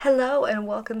Hello, and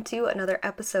welcome to another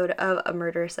episode of A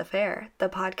Murderous Affair, the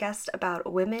podcast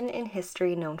about women in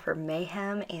history known for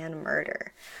mayhem and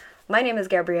murder. My name is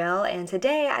Gabrielle, and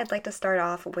today I'd like to start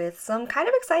off with some kind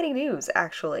of exciting news,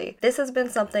 actually. This has been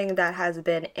something that has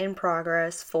been in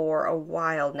progress for a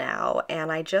while now,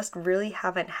 and I just really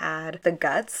haven't had the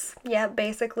guts yet,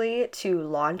 basically, to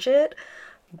launch it,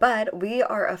 but we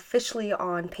are officially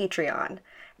on Patreon.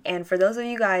 And for those of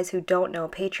you guys who don't know,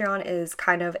 Patreon is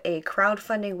kind of a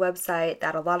crowdfunding website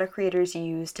that a lot of creators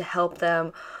use to help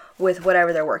them with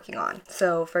whatever they're working on.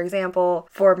 So, for example,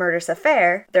 for Murderous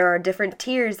Affair, there are different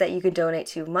tiers that you can donate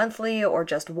to monthly or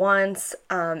just once,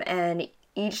 and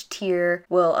each tier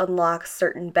will unlock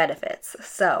certain benefits.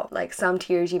 So, like some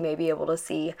tiers you may be able to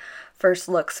see first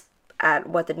looks at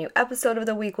what the new episode of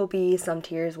the week will be. Some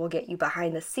tiers will get you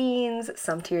behind the scenes.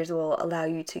 Some tiers will allow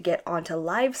you to get onto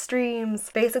live streams.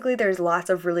 Basically, there's lots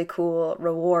of really cool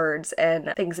rewards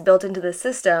and things built into the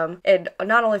system. It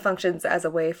not only functions as a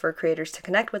way for creators to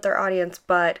connect with their audience,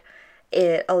 but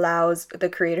it allows the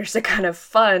creators to kind of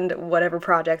fund whatever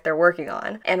project they're working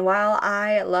on. And while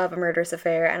I love A Murderous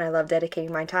Affair and I love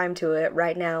dedicating my time to it,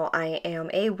 right now I am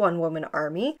a one-woman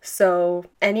army, so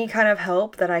any kind of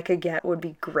help that I could get would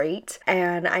be great.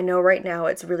 And I know right now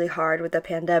it's really hard with the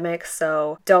pandemic,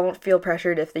 so don't feel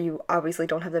pressured if you obviously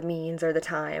don't have the means or the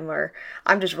time, or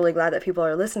I'm just really glad that people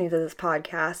are listening to this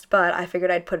podcast, but I figured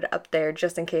I'd put it up there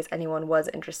just in case anyone was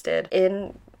interested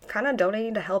in kind of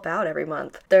donating to help out every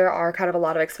month. There are kind of a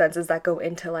lot of expenses that go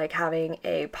into like having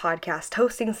a podcast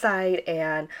hosting site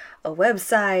and a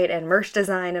website and merch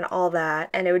design and all that,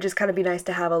 and it would just kind of be nice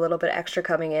to have a little bit extra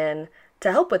coming in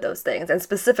to help with those things, and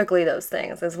specifically those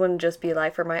things. This wouldn't just be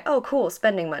like for my, oh cool,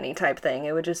 spending money type thing.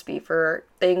 It would just be for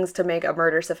things to make A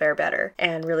Murderous Affair better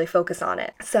and really focus on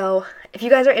it. So if you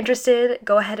guys are interested,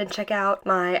 go ahead and check out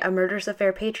my A Murderous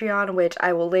Affair Patreon, which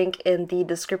I will link in the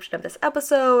description of this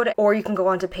episode, or you can go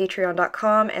onto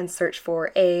patreon.com and search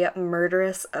for A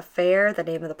Murderous Affair, the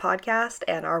name of the podcast,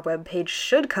 and our webpage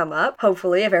should come up,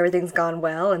 hopefully, if everything's gone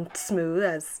well and smooth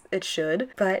as it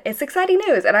should. But it's exciting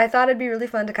news, and I thought it'd be really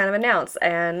fun to kind of announce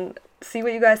and see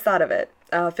what you guys thought of it.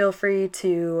 Feel free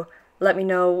to let me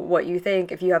know what you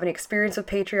think. If you have an experience with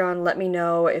Patreon, let me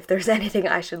know if there's anything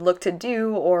I should look to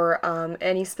do, or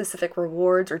any specific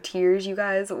rewards or tiers you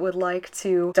guys would like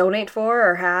to donate for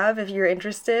or have if you're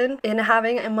interested in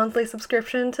having a monthly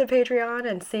subscription to Patreon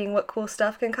and seeing what cool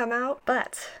stuff can come out.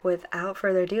 But without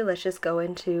further ado, let's just go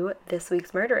into this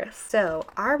week's Murderous. So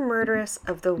our Murderous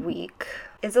of the week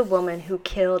is a woman who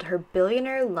killed her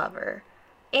billionaire lover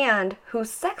and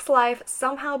whose sex life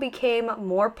somehow became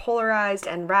more polarized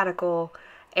and radical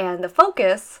and the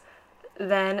focus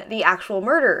than the actual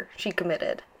murder she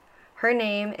committed. Her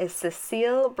name is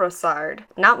Cecile Brossard.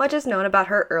 Not much is known about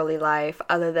her early life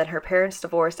other than her parents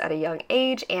divorced at a young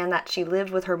age and that she lived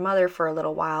with her mother for a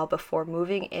little while before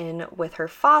moving in with her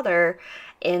father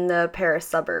in the Paris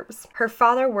suburbs. Her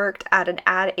father worked at an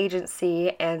ad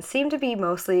agency and seemed to be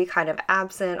mostly kind of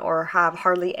absent or have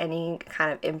hardly any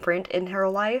kind of imprint in her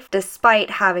life, despite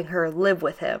having her live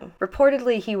with him.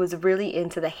 Reportedly, he was really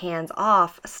into the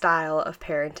hands-off style of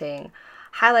parenting,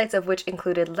 highlights of which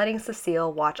included letting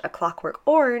Cecile watch A Clockwork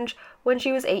Orange when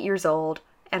she was 8 years old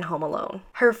and home alone.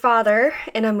 Her father,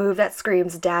 in a move that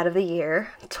screams Dad of the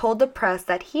Year, told the press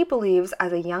that he believes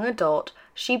as a young adult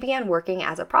she began working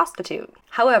as a prostitute.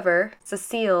 However,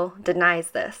 Cecile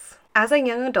denies this. As a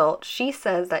young adult, she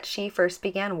says that she first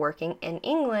began working in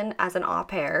England as an au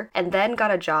pair and then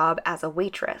got a job as a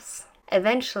waitress.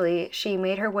 Eventually, she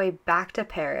made her way back to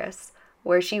Paris,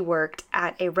 where she worked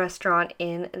at a restaurant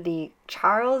in the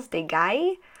Charles de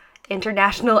Gaulle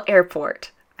International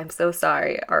Airport. I'm so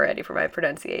sorry already for my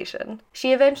pronunciation.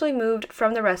 She eventually moved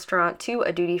from the restaurant to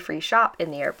a duty-free shop in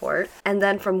the airport, and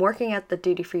then from working at the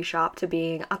duty-free shop to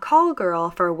being a call girl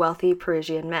for wealthy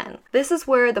Parisian men. This is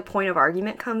where the point of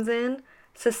argument comes in.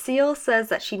 Cecile says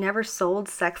that she never sold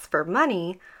sex for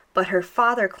money, but her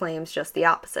father claims just the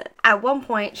opposite. At one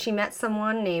point, she met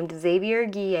someone named Xavier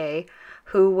Guillet,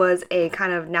 who was a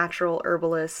kind of natural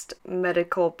herbalist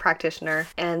medical practitioner,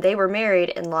 and they were married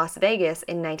in Las Vegas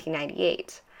in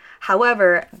 1998.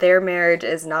 However, their marriage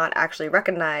is not actually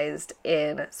recognized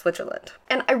in Switzerland.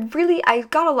 And I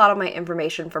got a lot of my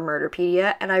information from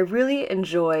Murderpedia, and I really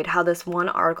enjoyed how this one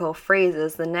article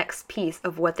phrases the next piece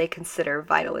of what they consider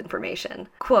vital information.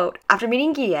 Quote, after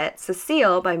meeting Guillet,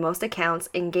 Cecile, by most accounts,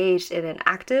 engaged in an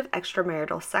active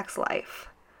extramarital sex life.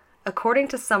 According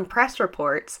to some press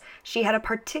reports, she had a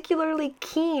particularly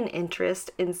keen interest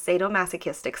in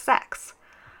sadomasochistic sex.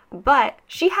 But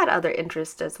she had other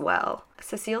interests as well.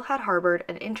 Cecile had harbored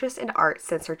an interest in art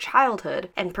since her childhood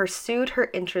and pursued her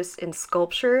interests in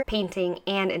sculpture, painting,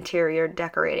 and interior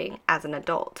decorating as an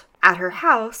adult. At her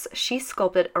house, she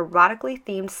sculpted erotically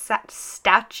themed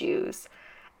statues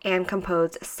and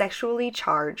composed sexually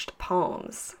charged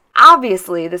poems.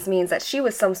 Obviously, this means that she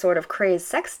was some sort of crazed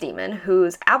sex demon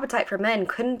whose appetite for men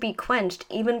couldn't be quenched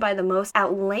even by the most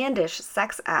outlandish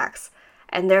sex acts,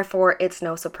 and therefore it's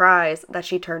no surprise that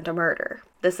she turned to murder.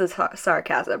 This is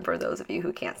sarcasm for those of you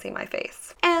who can't see my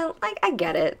face. And, I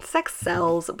get it, sex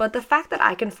sells, but the fact that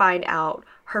I can find out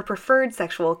her preferred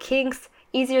sexual kinks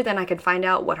easier than I can find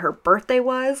out what her birthday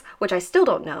was, which I still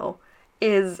don't know,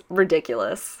 is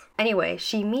ridiculous. Anyway,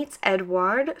 she meets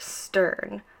Edward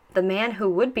Stern, the man who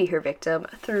would be her victim,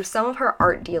 through some of her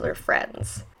art dealer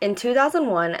friends. In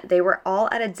 2001, they were all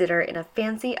at a dinner in a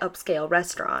fancy upscale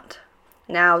restaurant.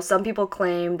 Now, some people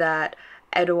claim that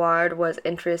Edward was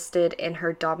interested in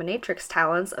her dominatrix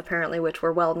talents, apparently, which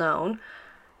were well known,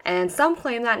 and some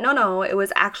claim that no, it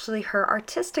was actually her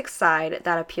artistic side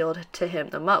that appealed to him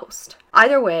the most.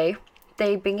 Either way,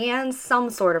 they began some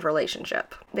sort of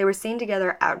relationship. They were seen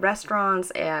together at restaurants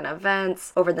and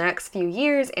events over the next few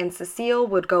years, and Cecile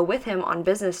would go with him on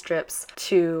business trips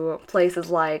to places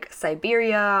like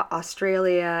Siberia,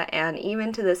 Australia, and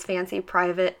even to this fancy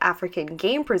private African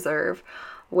game preserve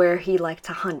where he liked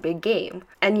to hunt big game.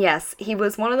 And yes, he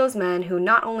was one of those men who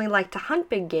not only liked to hunt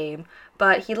big game,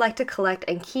 but he liked to collect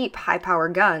and keep high-power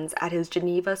guns at his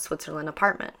Geneva, Switzerland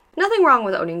apartment. Nothing wrong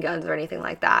with owning guns or anything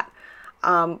like that.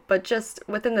 But just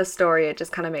within the story, it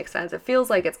just kind of makes sense. It feels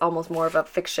like it's almost more of a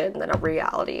fiction than a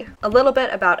reality. A little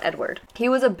bit about Edward. He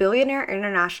was a billionaire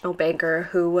international banker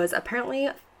who was apparently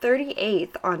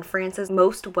 38th on France's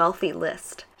most wealthy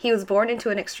list. He was born into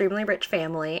an extremely rich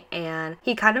family, and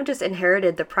he kind of just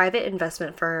inherited the private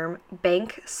investment firm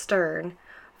Bank Stern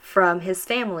from his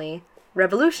family,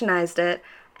 revolutionized it,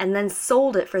 and then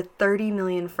sold it for 30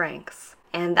 million francs.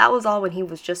 And that was all when he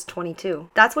was just 22.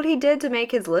 That's what he did to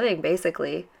make his living,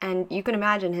 basically. And you can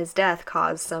imagine his death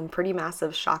caused some pretty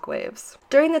massive shockwaves.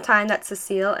 During the time that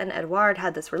Cecile and Edouard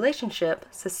had this relationship,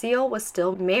 Cecile was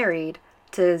still married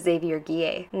to Xavier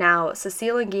Guillet. Now,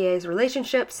 Cecile and Guillet's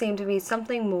relationship seemed to be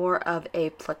something more of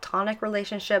a platonic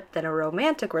relationship than a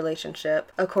romantic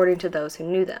relationship, according to those who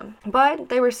knew them. But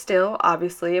they were still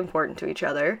obviously important to each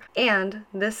other, and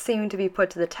this seemed to be put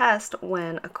to the test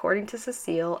when, according to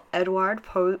Cecile, Edouard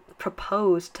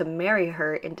proposed to marry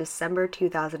her in December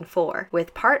 2004,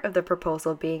 with part of the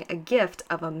proposal being a gift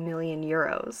of €1 million.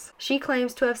 She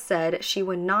claims to have said she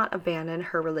would not abandon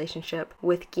her relationship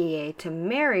with Guillet to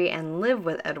marry and live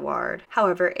with Edouard.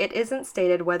 However, it isn't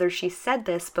stated whether she said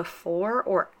this before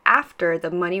or after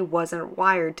the money wasn't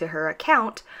wired to her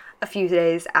account a few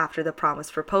days after the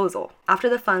promised proposal. After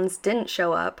the funds didn't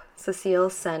show up, Cecile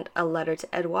sent a letter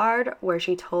to Edouard where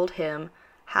she told him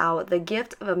how the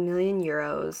gift of €1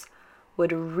 million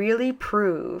would really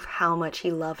prove how much he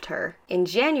loved her. In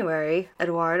January,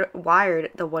 Edouard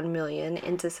wired the $1 million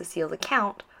into Cecile's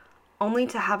account, only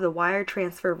to have the wire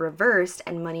transfer reversed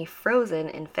and money frozen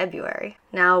in February.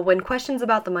 Now, when questions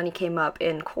about the money came up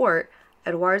in court,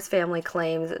 Edouard's family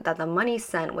claims that the money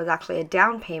sent was actually a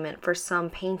down payment for some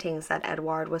paintings that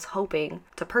Edouard was hoping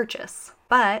to purchase.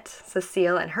 But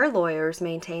Cecile and her lawyers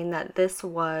maintain that this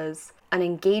was an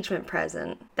engagement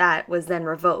present that was then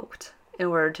revoked in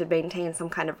order to maintain some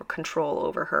kind of control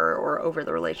over her or over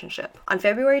the relationship. On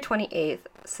February 28th,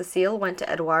 Cecile went to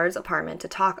Edouard's apartment to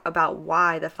talk about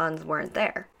why the funds weren't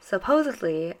there.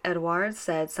 Supposedly, Edouard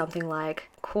said something like,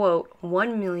 quote,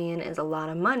 $1 million is a lot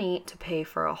of money to pay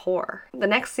for a whore. The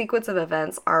next sequence of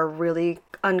events are really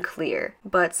unclear,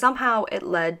 but somehow it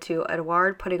led to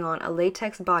Edouard putting on a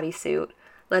latex bodysuit,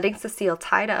 letting Cecile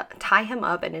tie him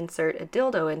up and insert a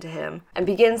dildo into him, and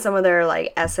begin some of their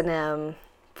S&M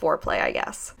foreplay, I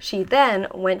guess. She then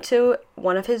went to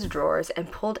one of his drawers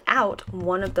and pulled out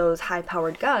one of those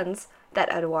high-powered guns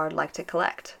that Edouard liked to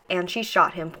collect, and she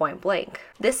shot him point blank.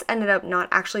 This ended up not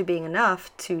actually being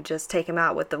enough to just take him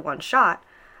out with the one shot.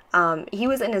 He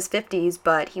was in his 50s,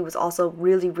 but he was also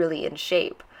really, really in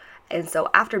shape. And so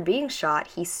after being shot,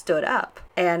 he stood up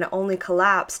and only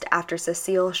collapsed after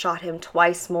Cecile shot him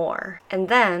twice more. And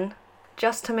then,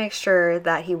 just to make sure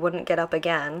that he wouldn't get up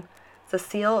again,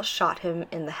 Cecile shot him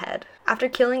in the head. After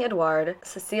killing Edouard,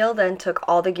 Cecile then took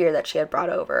all the gear that she had brought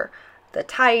over. The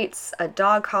tights, a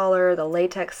dog collar, the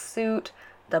latex suit,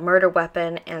 the murder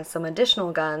weapon, and some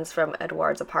additional guns from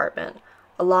Edouard's apartment,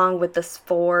 along with the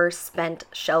 4 spent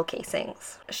shell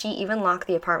casings. She even locked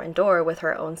the apartment door with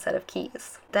her own set of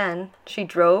keys. Then, she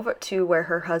drove to where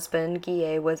her husband,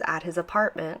 Guy, was at his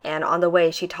apartment, and on the way,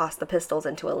 she tossed the pistols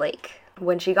into a lake.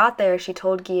 When she got there, she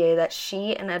told Guy that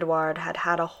she and Edouard had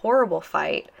had a horrible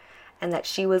fight and that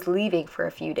she was leaving for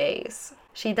a few days.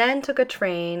 She then took a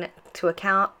train to a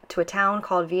town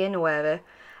called Villeneuve,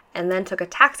 and then took a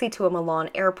taxi to a Milan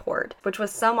airport, which was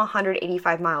some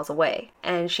 185 miles away.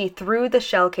 And she threw the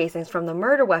shell casings from the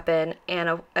murder weapon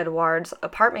and Edouard's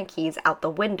apartment keys out the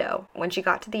window. When she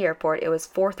got to the airport, it was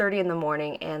 4:30 in the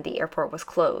morning and the airport was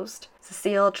closed.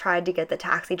 Cecile tried to get the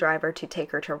taxi driver to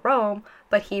take her to Rome,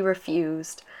 but he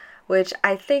refused, which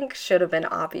I think should have been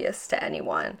obvious to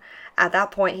anyone. At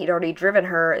that point, he'd already driven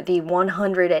her the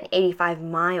 185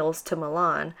 miles to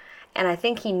Milan, and I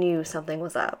think he knew something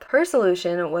was up. Her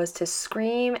solution was to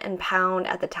scream and pound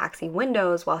at the taxi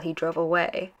windows while he drove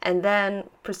away, and then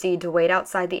proceed to wait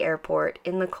outside the airport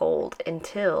in the cold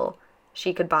until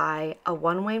she could buy a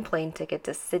one-way plane ticket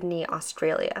to Sydney,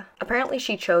 Australia. Apparently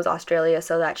she chose Australia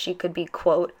so that she could be,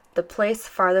 quote, the place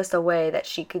farthest away that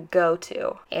she could go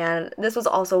to. And this was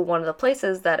also one of the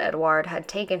places that Edouard had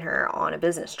taken her on a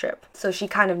business trip. So she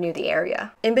kind of knew the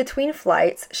area. In between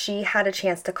flights, she had a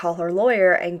chance to call her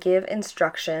lawyer and give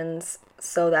instructions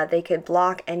so that they could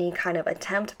block any kind of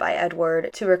attempt by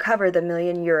Edouard to recover the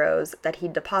 €1,000,000 that he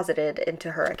deposited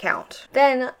into her account.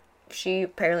 Then she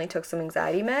apparently took some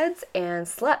anxiety meds and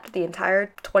slept the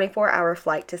entire 24-hour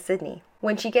flight to Sydney.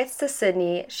 When she gets to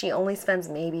Sydney, she only spends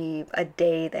maybe a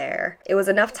day there. It was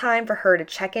enough time for her to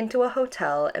check into a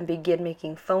hotel and begin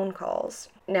making phone calls.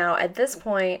 Now, at this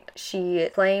point, she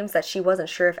claims that she wasn't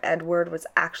sure if Edouard was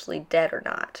actually dead or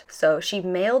not. So she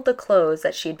mailed the clothes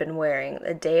that she'd been wearing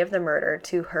the day of the murder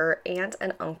to her aunt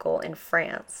and uncle in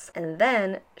France. And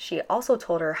then she also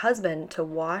told her husband to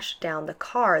wash down the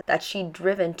car that she'd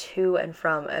driven to and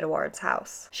from Edouard's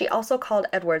house. She also called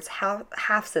Edouard's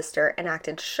half-sister and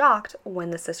acted shocked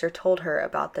when the sister told her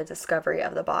about the discovery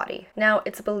of the body. Now,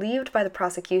 it's believed by the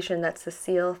prosecution that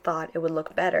Cecile thought it would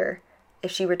look better if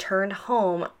she returned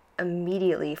home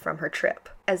immediately from her trip,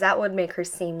 as that would make her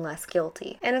seem less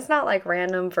guilty. And it's not like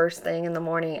random first thing in the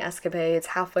morning escapades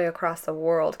halfway across the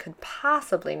world could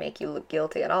possibly make you look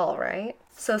guilty at all, right?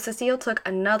 So Cecile took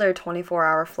another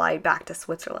 24-hour flight back to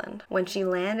Switzerland. When she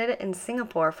landed in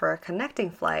Singapore for a connecting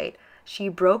flight, she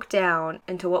broke down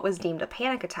into what was deemed a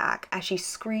panic attack as she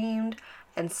screamed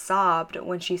and sobbed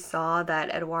when she saw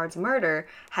that Edouard's murder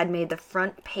had made the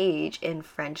front page in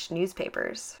French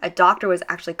newspapers. A doctor was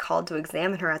actually called to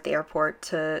examine her at the airport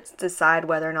to decide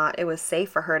whether or not it was safe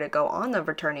for her to go on the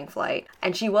returning flight,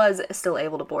 and she was still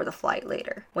able to board the flight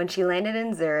later. When she landed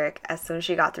in Zurich, as soon as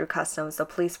she got through customs, the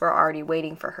police were already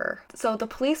waiting for her. So the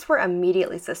police were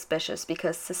immediately suspicious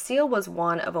because Cecile was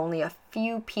one of only a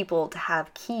few people to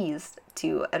have keys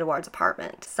to Edouard's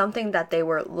apartment, something that they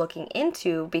were looking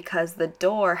into because the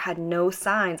door had no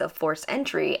signs of forced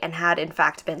entry and had in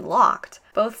fact been locked.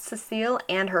 Both Cecile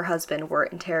and her husband were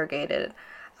interrogated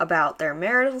about their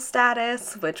marital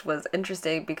status, which was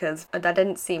interesting because that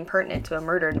didn't seem pertinent to a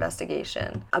murder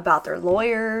investigation, about their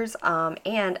lawyers,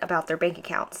 and about their bank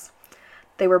accounts.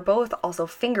 They were both also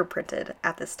fingerprinted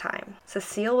at this time.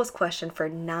 Cecile was questioned for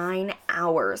 9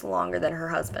 hours longer than her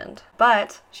husband,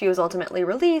 but she was ultimately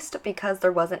released because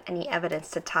there wasn't any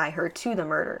evidence to tie her to the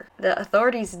murder. The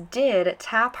authorities did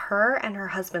tap her and her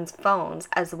husband's phones,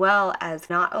 as well as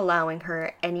not allowing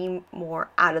her any more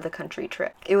out-of-the-country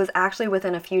trip. It was actually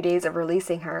within a few days of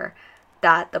releasing her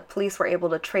that the police were able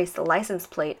to trace the license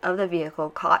plate of the vehicle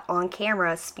caught on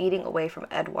camera speeding away from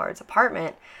Edouard's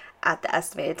apartment at the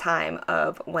estimated time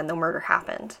of when the murder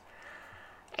happened.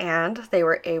 And they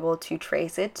were able to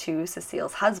trace it to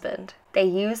Cecile's husband. They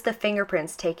used the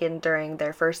fingerprints taken during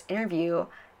their first interview,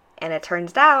 and it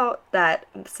turns out that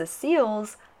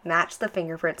Cecile's matched the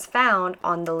fingerprints found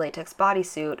on the latex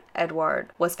bodysuit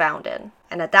Edouard was found in.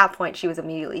 And at that point, she was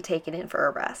immediately taken in for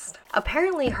arrest.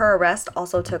 Apparently, her arrest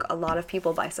also took a lot of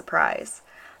people by surprise.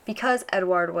 Because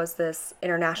Edouard was this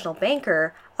international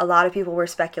banker, a lot of people were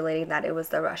speculating that it was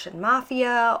the Russian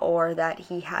mafia or that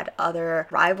he had other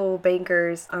rival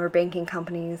bankers or banking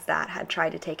companies that had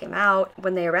tried to take him out.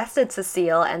 When they arrested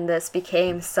Cecile, and this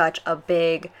became such a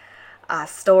big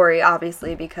story,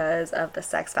 obviously because of the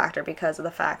sex factor, because of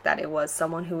the fact that it was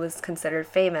someone who was considered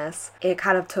famous, it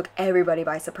kind of took everybody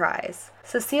by surprise.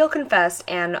 Cecile confessed,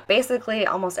 and basically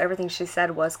almost everything she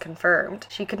said was confirmed.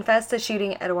 She confessed to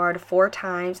shooting Edouard 4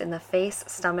 times in the face,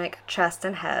 stomach, chest,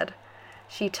 and head.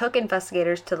 She took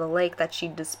investigators to the lake that she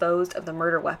disposed of the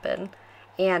murder weapon,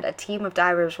 and a team of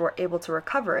divers were able to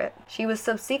recover it. She was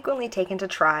subsequently taken to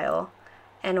trial,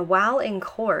 And while in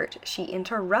court, she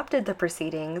interrupted the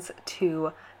proceedings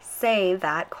to say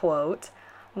that, quote,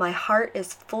 "My heart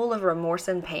is full of remorse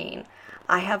and pain.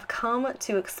 I have come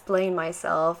to explain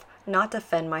myself, not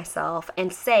defend myself,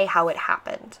 and say how it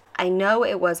happened. I know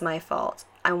it was my fault.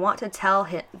 I want to tell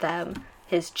them,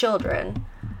 his children,"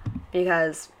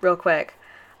 because, real quick,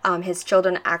 his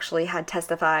children actually had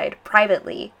testified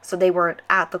privately, so they weren't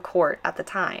at the court at the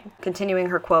time. Continuing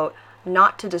her quote,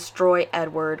 "not to destroy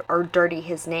Edward or dirty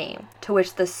his name," to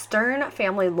which the stern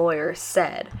family lawyer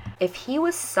said, "If he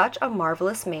was such a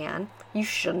marvelous man, you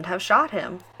shouldn't have shot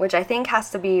him," which I think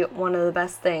has to be one of the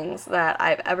best things that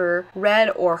I've ever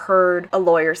read or heard a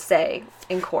lawyer say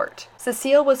in court.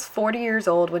 Cecile was 40 years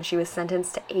old when she was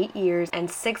sentenced to 8 years and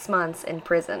 6 months in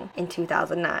prison in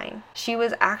 2009. She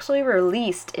was actually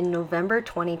released in November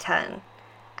 2010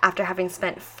 after having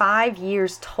spent 5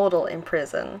 years total in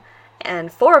prison,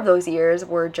 and 4 of those years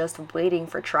were just waiting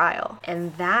for trial.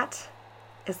 And that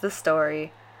is the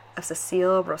story of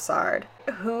Cecile Brossard,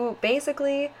 who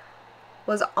basically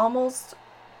was almost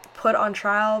put on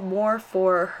trial more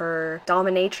for her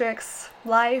dominatrix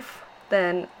life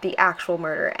than the actual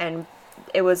murder, and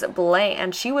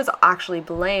she was actually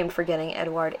blamed for getting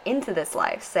Edward into this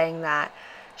life, saying that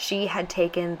she had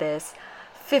taken this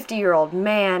 50-year-old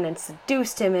man and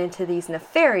seduced him into these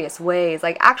nefarious ways.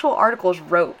 Like, actual articles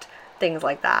wrote things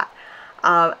like that.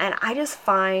 And I just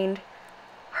find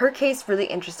her case really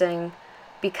interesting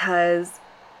because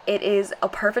it is a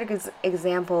perfect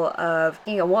example of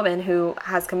being a woman who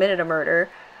has committed a murder,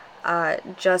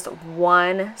 just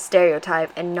one stereotype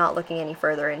and not looking any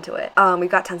further into it. We've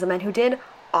got tons of men who did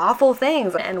awful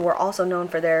things and were also known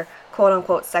for their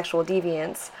quote-unquote sexual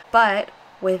deviance, but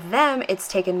with them it's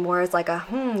taken more as like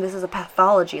this is a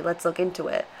pathology, let's look into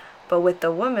it. But with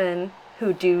the women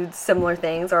who do similar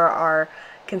things or are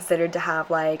considered to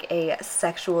have like a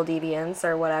sexual deviance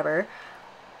or whatever,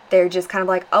 they're just kind of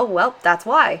like, oh, well, that's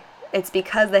why. It's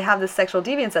because they have this sexual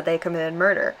deviance that they committed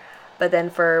murder. But then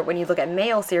when you look at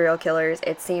male serial killers,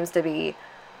 it seems to be,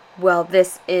 well,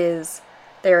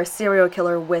 they're a serial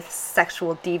killer with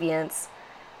sexual deviance,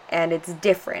 and it's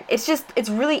different. It's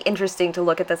really interesting to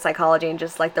look at the psychology and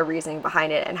just like the reasoning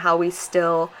behind it, and how we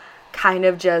still kind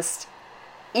of just,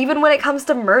 even when it comes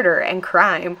to murder and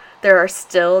crime, there are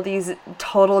still these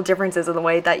total differences in the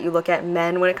way that you look at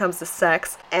men when it comes to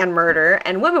sex and murder,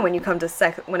 and women when it comes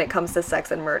to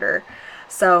sex and murder.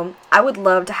 So I would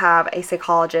love to have a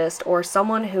psychologist or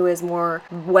someone who is more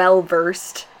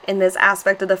well-versed in this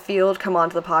aspect of the field come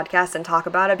onto the podcast and talk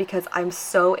about it, because I'm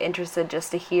so interested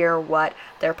just to hear what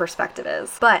their perspective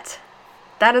is. But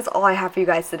that is all I have for you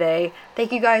guys today.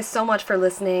 Thank you guys so much for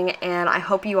listening, and I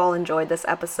hope you all enjoyed this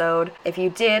episode. If you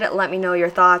did, let me know your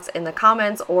thoughts in the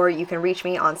comments, or you can reach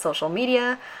me on social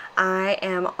media. I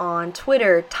am on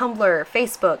Twitter, Tumblr,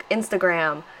 Facebook,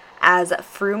 Instagram as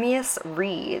Frumious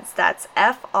Reads. That's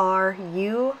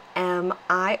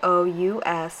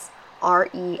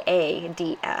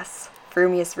FRUMIOUSREADS.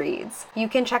 Frumious Reads. You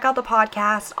can check out the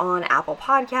podcast on Apple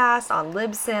Podcasts, on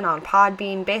Libsyn, on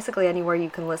Podbean, basically anywhere you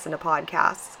can listen to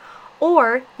podcasts.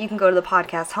 Or you can go to the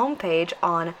podcast homepage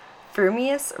on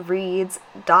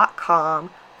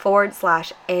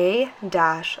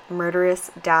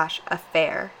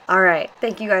frumiousreads.com/a-murderous-affair. Alright,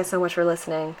 thank you guys so much for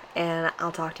listening, and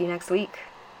I'll talk to you next week.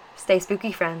 Stay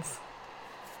spooky, friends.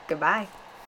 Goodbye.